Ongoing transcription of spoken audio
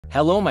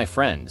Hello my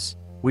friends.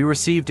 We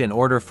received an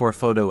order for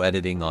photo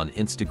editing on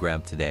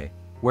Instagram today,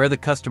 where the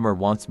customer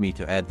wants me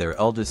to add their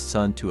eldest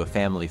son to a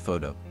family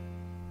photo.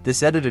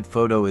 This edited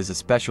photo is a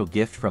special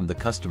gift from the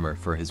customer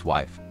for his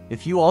wife.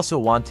 If you also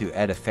want to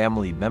add a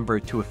family member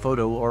to a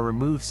photo or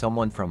remove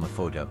someone from a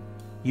photo,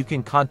 you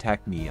can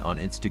contact me on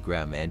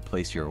Instagram and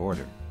place your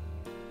order.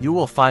 You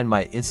will find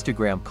my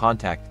Instagram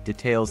contact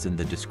details in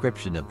the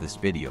description of this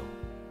video.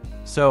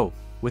 So,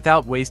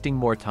 without wasting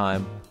more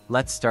time,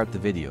 let's start the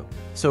video.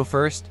 So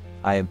first,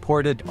 I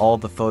imported all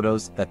the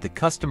photos that the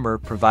customer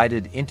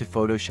provided into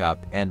Photoshop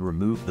and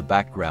removed the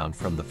background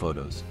from the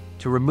photos.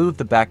 To remove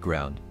the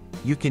background,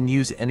 you can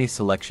use any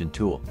selection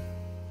tool.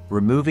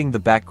 Removing the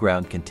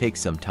background can take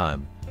some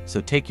time, so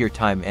take your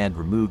time and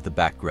remove the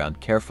background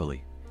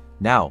carefully.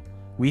 Now,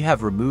 we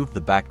have removed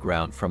the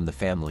background from the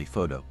family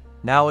photo.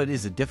 Now it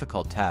is a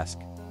difficult task.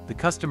 The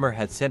customer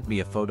had sent me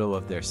a photo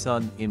of their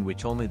son in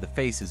which only the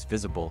face is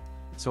visible,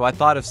 so I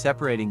thought of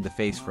separating the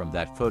face from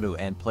that photo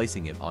and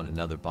placing it on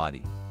another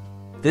body.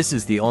 This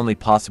is the only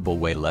possible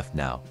way left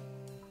now.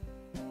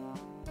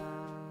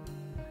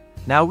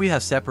 Now we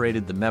have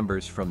separated the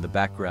members from the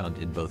background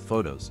in both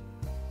photos.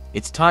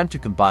 It's time to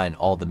combine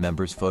all the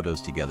members'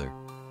 photos together.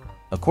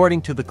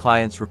 According to the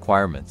client's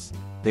requirements,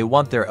 they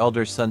want their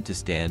elder son to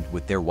stand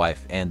with their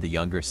wife and the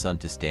younger son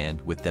to stand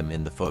with them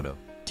in the photo.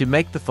 To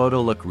make the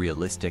photo look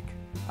realistic,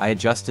 I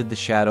adjusted the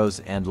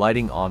shadows and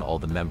lighting on all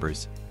the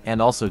members,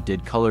 and also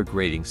did color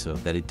grading so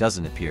that it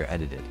doesn't appear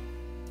edited.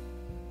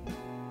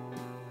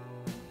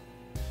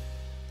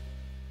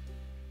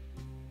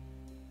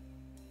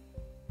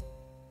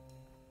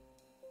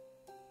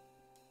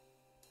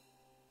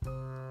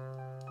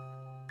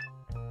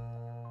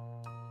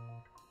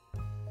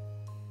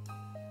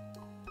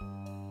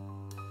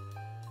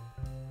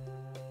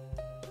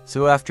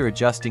 So after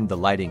adjusting the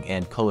lighting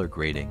and color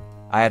grading,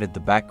 I added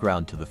the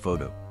background to the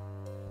photo.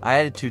 I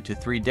added 2 to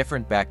 3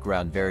 different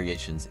background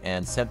variations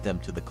and sent them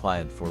to the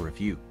client for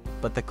review,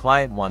 but the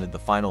client wanted the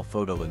final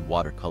photo in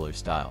watercolor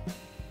style.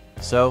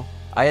 So,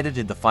 I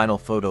edited the final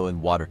photo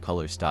in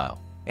watercolor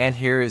style. And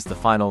here is the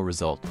final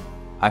result.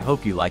 I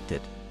hope you liked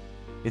it.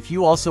 If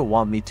you also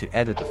want me to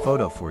edit a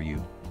photo for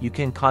you, you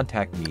can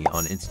contact me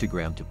on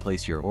Instagram to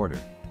place your order.